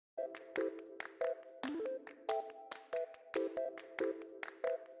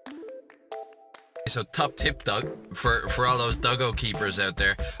So top tip, Doug, for all those doggo keepers out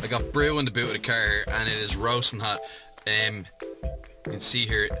there, I got brew in the boot of the car here, and it is roasting hot. You can see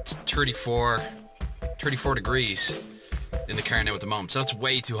here it's 34 degrees in the car now at the moment, so that's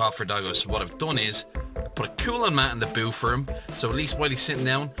way too hot for doggos. So what I've done is I put a cooling mat in the boot for him, so at least while he's sitting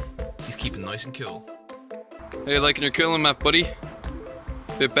down, he's keeping nice and cool. How you liking your cooling mat, buddy?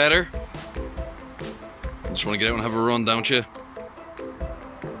 Bit better? Just want to get out and have a run, don't you?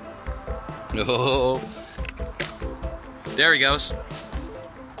 Oh, there he goes.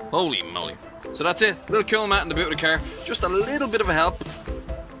 Holy moly. So that's it. Little cooling mat in the boot of the car. Just a little bit of a help.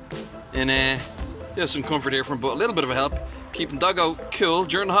 And there's some comfort here for him, but a little bit of a help keeping doggo cool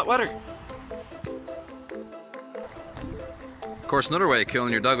during the hot weather. Of course, another way of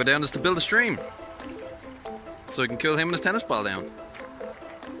cooling your doggo down is to build a stream, so you can cool him and his tennis ball down.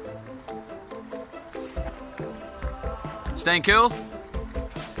 Staying cool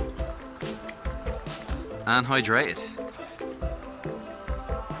and hydrated.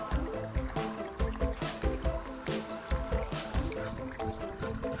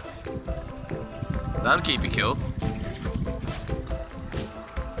 That'll keep you cool.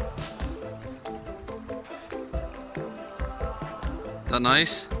 That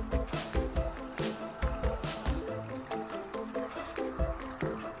nice?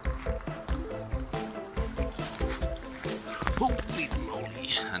 Holy moly.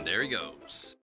 And there he goes.